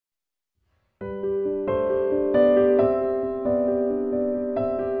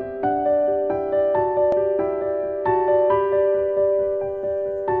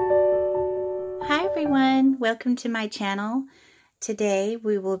welcome to my channel. Today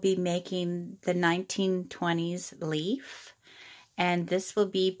we will be making the 1920s leaf, and this will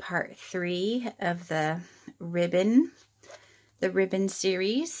be part 3 of the ribbon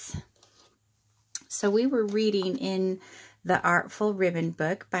series. So we were reading in The Artful Ribbon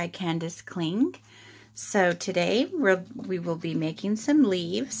book by Candace Kling. So today we will be making some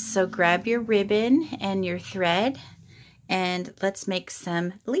leaves. So grab your ribbon and your thread and let's make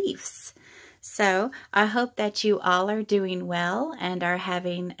some leaves. So I hope that you all are doing well and are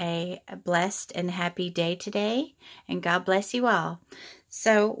having a blessed and happy day today. And God bless you all.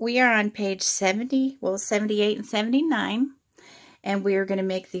 So we are on page 78 and 79. And we are going to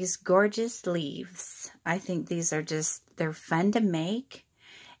make these gorgeous leaves. I think these are they're fun to make.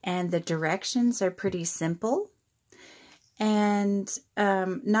 And the directions are pretty simple. And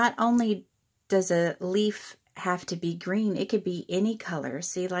not only does a leaf have to be green, it could be any color.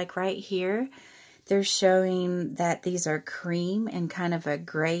 See, like right here, they're showing that these are cream and kind of a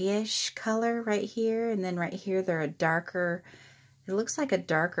grayish color right here. And then right here, they're a darker, it looks like a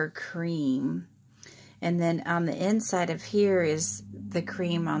darker cream. And then on the inside of here is the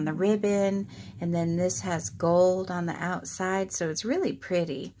cream on the ribbon. And then this has gold on the outside. So it's really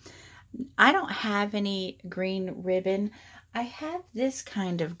pretty. I don't have any green ribbon. I have this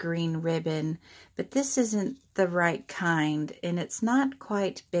kind of green ribbon, but this isn't the right kind. And it's not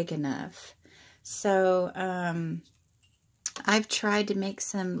quite big enough. So I've tried to make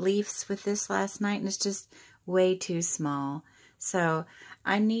some leaves with this last night. And it's just way too small. So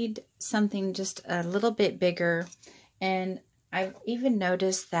I need something just a little bit bigger, and I've even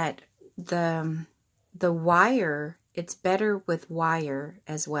noticed that the wire, it's better with wire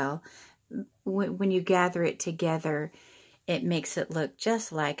as well. When you gather it together, it makes it look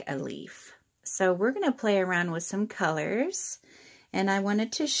just like a leaf. So we're going to play around with some colors, and I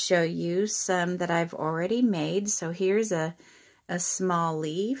wanted to show you some that I've already made. So here's a small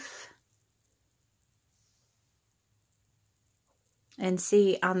leaf. And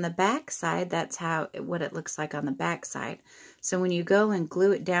see, on the back side, that's what it looks like on the back side. So when you go and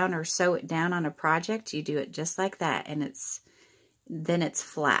glue it down or sew it down on a project, you do it just like that, and then it's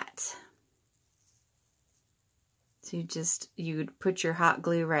flat. So you'd put your hot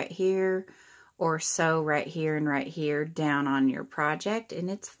glue right here, or sew right here and right here down on your project, and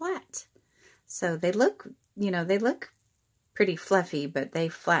it's flat. So they look, they look pretty fluffy, but they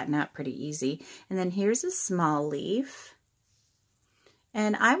flatten out pretty easy. And then here's a small leaf.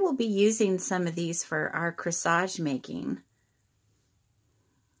 And I will be using some of these for our corsage making.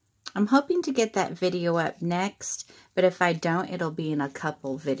 I'm hoping to get that video up next, but if I don't, it'll be in a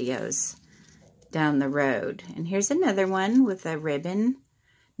couple videos down the road. And here's another one with a ribbon.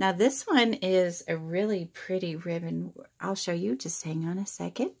 Now this one is a really pretty ribbon. I'll show you, just hang on a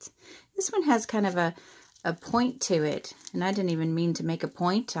second. This one has kind of a point to it, and I didn't even mean to make a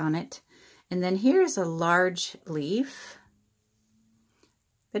point on it. And then here's a large leaf.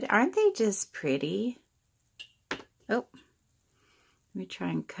 But aren't they just pretty? Oh, let me try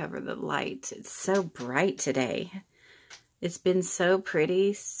and cover the light. It's so bright today. It's been so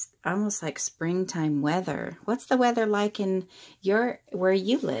pretty, almost like springtime weather. What's the weather like in where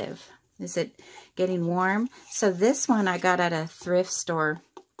you live? Is it getting warm? So this one I got at a thrift store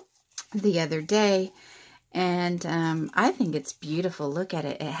the other day, and I think it's beautiful. Look at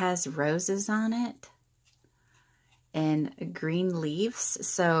it. It has roses on it and green leaves,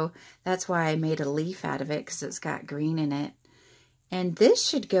 so that's why I made a leaf out of it, because it's got green in it. And this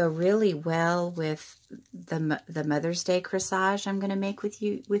should go really well with the Mother's Day corsage I'm going to make with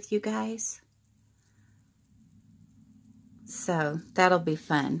you guys. So that'll be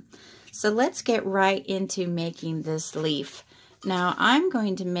fun. So let's get right into making this leaf. Now I'm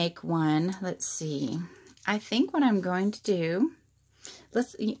going to make one. Let's see. I think what I'm going to do,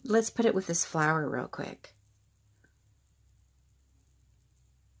 let's put it with this flower real quick.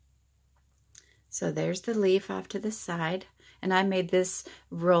 So there's the leaf off to the side. And I made this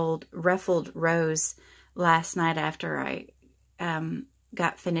ruffled rose last night after I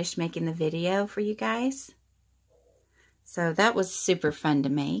got finished making the video for you guys. So that was super fun to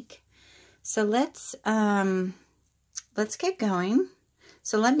make. So let's get going.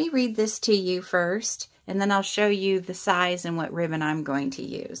 So let me read this to you first, and then I'll show you the size and what ribbon I'm going to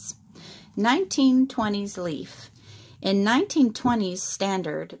use. 1920s leaf. In 1920s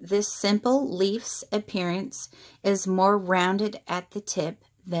standard, this simple leaf's appearance is more rounded at the tip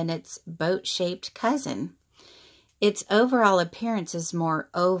than its boat-shaped cousin. Its overall appearance is more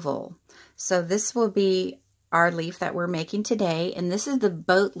oval. So this will be our leaf that we're making today, and this is the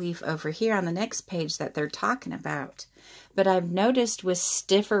boat leaf over here on the next page that they're talking about. But I've noticed with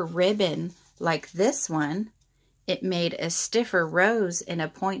stiffer ribbon like this one, it made a stiffer rose and a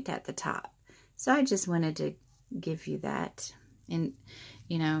point at the top. So I just wanted to give you that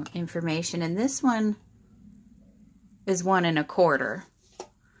information. And this one is 1 1/4.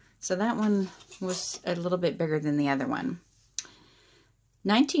 So that one was a little bit bigger than the other one.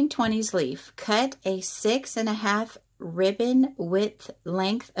 1920s leaf. Cut a 6 1/2 ribbon width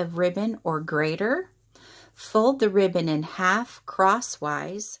length of ribbon or greater. Fold the ribbon in half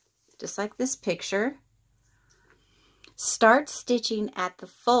crosswise, just like this picture. Start stitching at the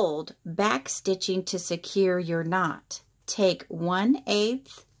fold, back stitching to secure your knot. Take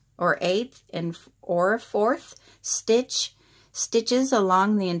 1/8 or 1/8 or 1/4 stitches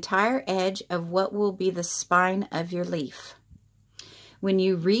along the entire edge of what will be the spine of your leaf. When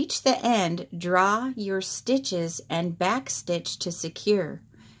you reach the end, draw your stitches and back stitch to secure.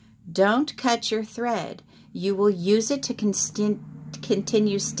 Don't cut your thread. You will use it to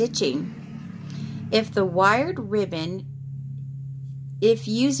continue stitching. If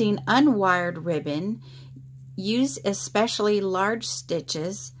using unwired ribbon, use especially large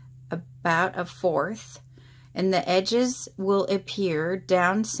stitches, about 1/4, and the edges will appear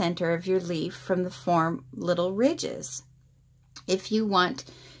down center of your leaf from the form little ridges. If you want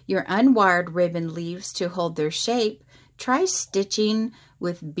your unwired ribbon leaves to hold their shape, try stitching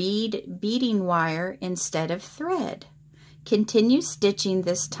with beading wire instead of thread. Continue stitching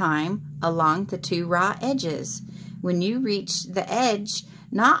this time along the 2 raw edges. When you reach the edge,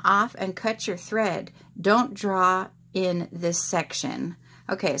 knot off and cut your thread. Don't draw in this section.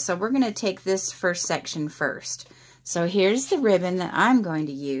 Okay, so we're going to take this first section first. So here's the ribbon that I'm going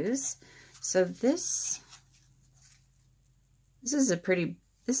to use. So this is a pretty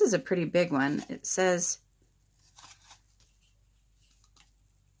big one. It says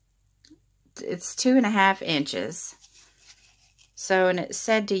it's 2 1/2 inches. So, and it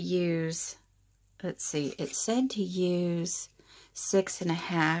said to use, let's see, it said to use 6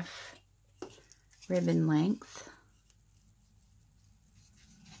 1/2 ribbon length.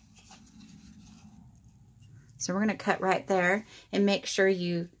 So we're going to cut right there, and make sure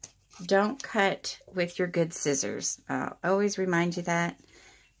you don't cut with your good scissors. I'll always remind you that,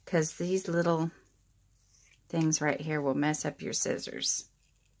 because these little things right here will mess up your scissors.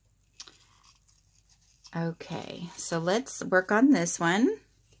 Okay, so let's work on this one.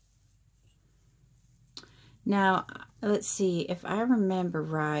 Now, let's see, if I remember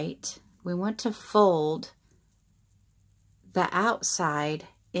right, we want to fold the outside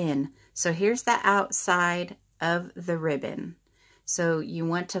in. So here's the outside of the ribbon. So you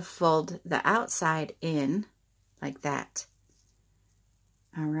want to fold the outside in like that.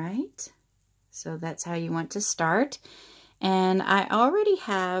 All right, so that's how you want to start. And I already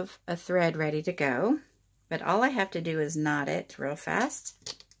have a thread ready to go, but all I have to do is knot it real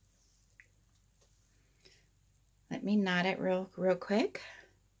fast. Let me knot it real quick.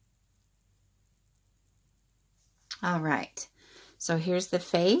 All right, so here's the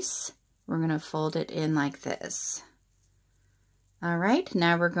face. We're going to fold it in like this. All right,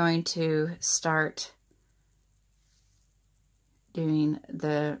 now we're going to start doing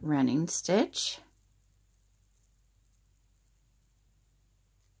the running stitch.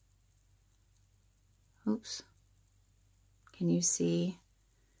 Oops. Can you see?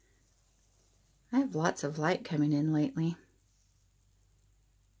 I have lots of light coming in lately.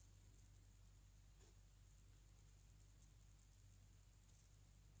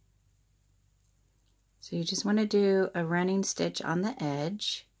 So you just want to do a running stitch on the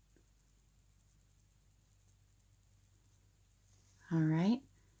edge. All right.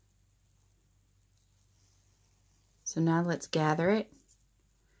 So now let's gather it.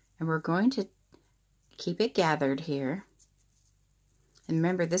 And we're going to keep it gathered here. And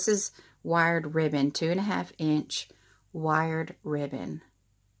remember, this is wired ribbon, 2 1/2 inch wired ribbon.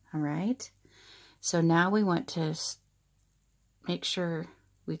 All right. So now we want to make sure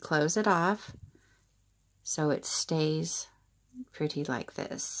we close it off so it stays pretty like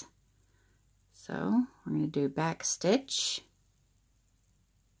this. So we're going to do back stitch.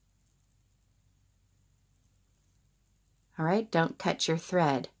 All right, don't cut your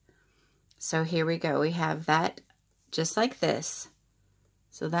thread. So here we go. We have that just like this.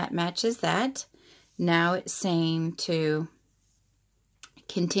 So that matches that. Now it's saying to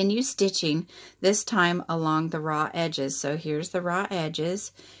continue stitching, this time along the raw edges. So here's the raw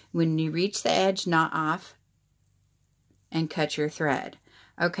edges. When you reach the edge, knot off and cut your thread.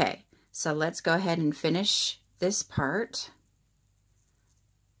 Okay, so let's go ahead and finish this part.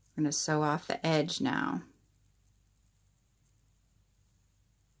 I'm going to sew off the edge now.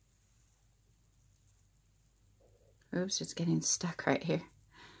 Oops, it's getting stuck right here.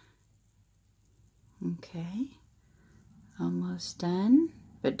 Okay, Almost done,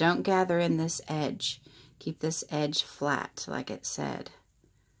 but don't gather in this edge. Keep this edge flat like it said.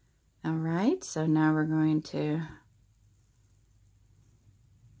 All right, so now we're going to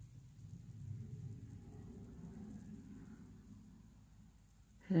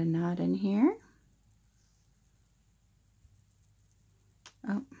put a knot in here.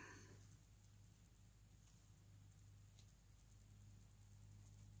 Oh.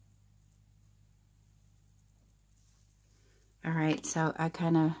 All right, so I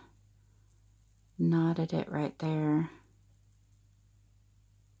kind of knotted it right there.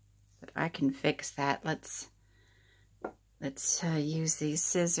 But I can fix that. Let's use these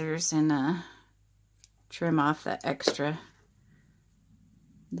scissors and trim off the extra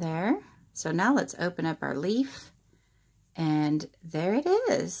there. So now let's open up our leaf, and there it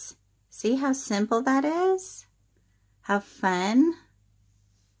is. See how simple that is? How fun?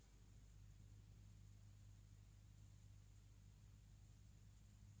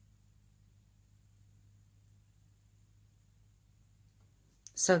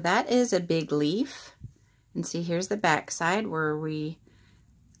 So that is a big leaf. And see, here's the back side where we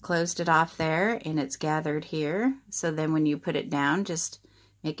closed it off there, and it's gathered here. So then when you put it down, just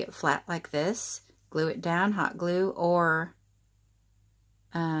make it flat like this. Glue it down, hot glue, or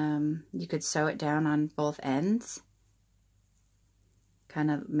you could sew it down on both ends.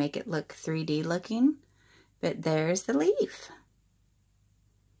 Kind of make it look 3D looking. But there's the leaf.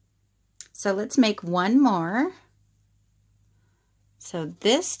 So let's make one more. So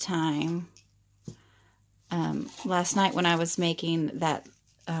this time, last night when I was making that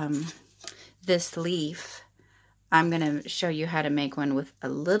this leaf, I'm going to show you how to make one with a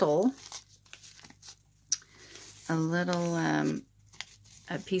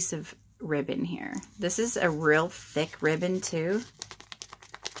piece of ribbon here. This is a real thick ribbon too.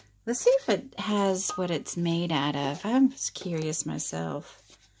 Let's see if it has what it's made out of. I'm just curious myself.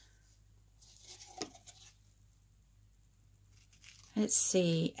 Let's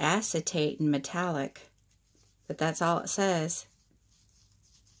see, acetate and metallic, but that's all it says.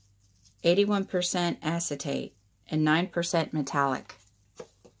 81% acetate and 9% metallic.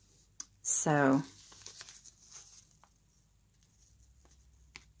 So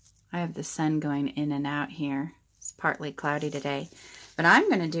I have the sun going in and out here. It's partly cloudy today, but I'm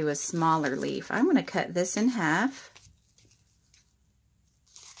going to do a smaller leaf. I'm going to cut this in half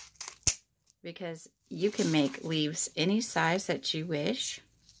because you can make leaves any size that you wish.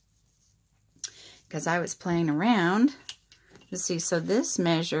 Because I was playing around. Let's see, so this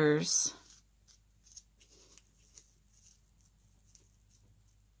measures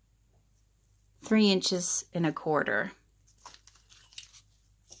 3 inches and a quarter.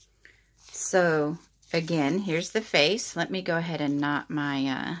 So again, here's the face. Let me go ahead and knot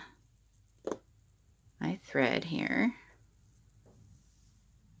my my thread here.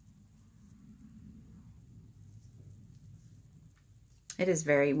 It is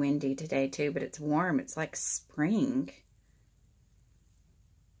very windy today too, but it's warm. It's like spring.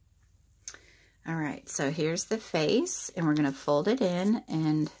 All right, so here's the face, and we're going to fold it in,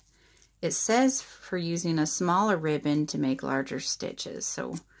 and it says for using a smaller ribbon to make larger stitches.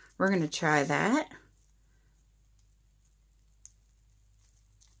 So we're going to try that.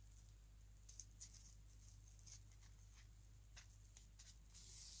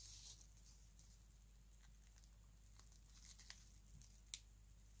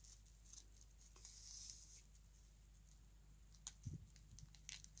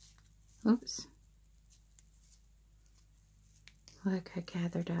 Oops. Look, I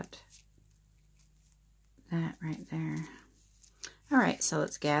gathered up that right there. All right, so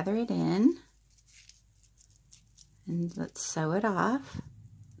let's gather it in and let's sew it off.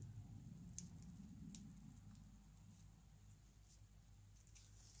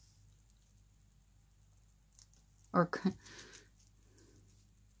 Okay.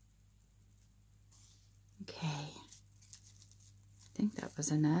 I think that was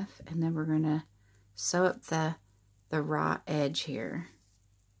enough, and then we're going to sew up the raw edge here.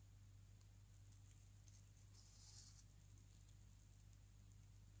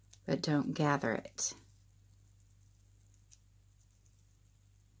 But don't gather it.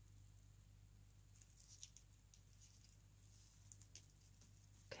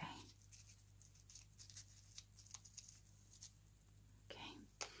 Okay. Okay.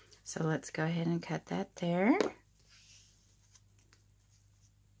 So let's go ahead and cut that there.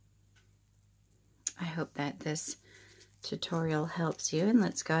 I hope that this tutorial helps you, and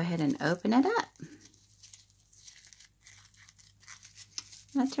let's go ahead and open it up.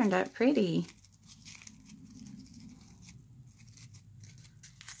 That turned out pretty.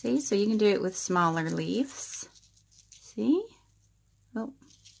 See, so you can do it with smaller leaves. See? See? Oh.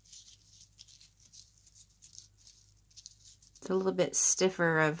 It's a little bit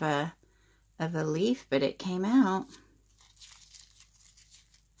stiffer of a leaf, but it came out.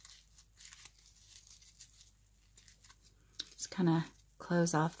 Just kind of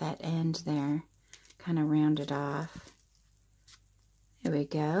close off that end there. Kind of round it off. There we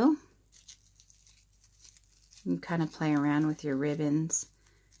go. You can kind of play around with your ribbons.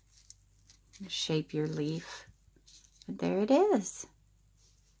 Shape your leaf. But there it is.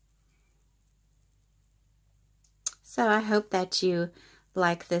 So I hope that you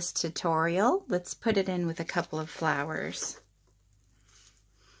like this tutorial. Let's put it in with a couple of flowers.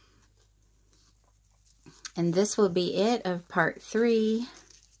 And this will be it of part 3.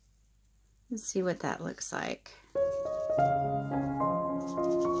 Let's see what that looks like.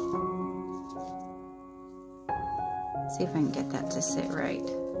 See if I can get that to sit right.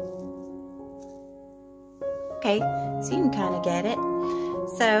 Okay, so you can kind of get it.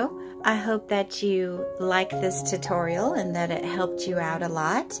 So I hope that you like this tutorial and that it helped you out a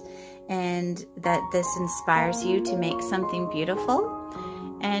lot and that this inspires you to make something beautiful.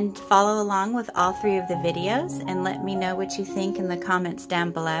 And follow along with all 3 of the videos and let me know what you think in the comments down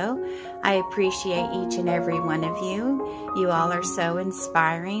below. I appreciate each and every one of you. You all are so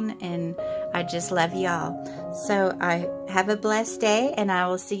inspiring and I just love you all. So I have a blessed day and I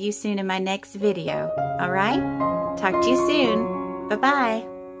will see you soon in my next video. All right? Talk to you soon. Bye-bye.